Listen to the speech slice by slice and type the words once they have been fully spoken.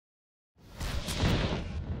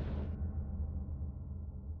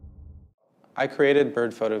I created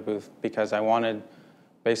Bird Photo Booth because I wanted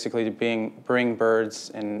basically to bring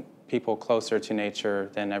birds and people closer to nature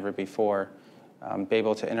than ever before, be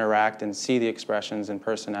able to interact and see the expressions and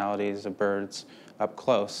personalities of birds up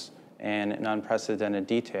close and in unprecedented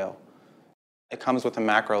detail. It comes with a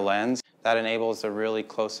macro lens that enables a really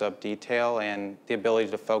close-up detail and the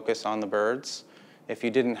ability to focus on the birds. If you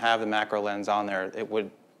didn't have the macro lens on there,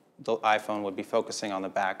 the iPhone would be focusing on the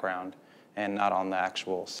background and not on the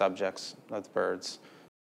actual subjects of the birds.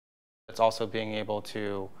 It's also being able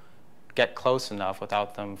to get close enough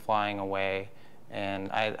without them flying away. And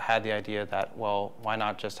I had the idea that, well, why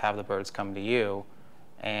not just have the birds come to you,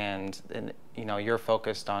 and you know, you're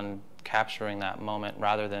focused on capturing that moment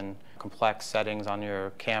rather than complex settings on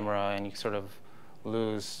your camera, and you sort of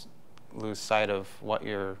lose sight of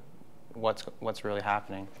what's really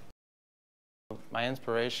happening. My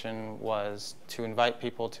inspiration was to invite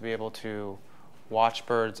people to be able to watch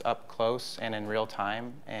birds up close and in real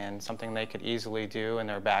time, and something they could easily do in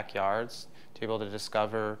their backyards, to be able to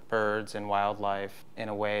discover birds and wildlife in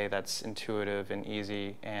a way that's intuitive and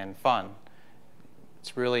easy and fun.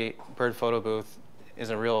 It's really, Bird Photo Booth is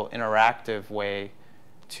a real interactive way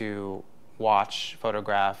to watch,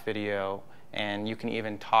 photograph, video, and you can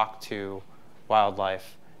even talk to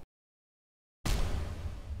wildlife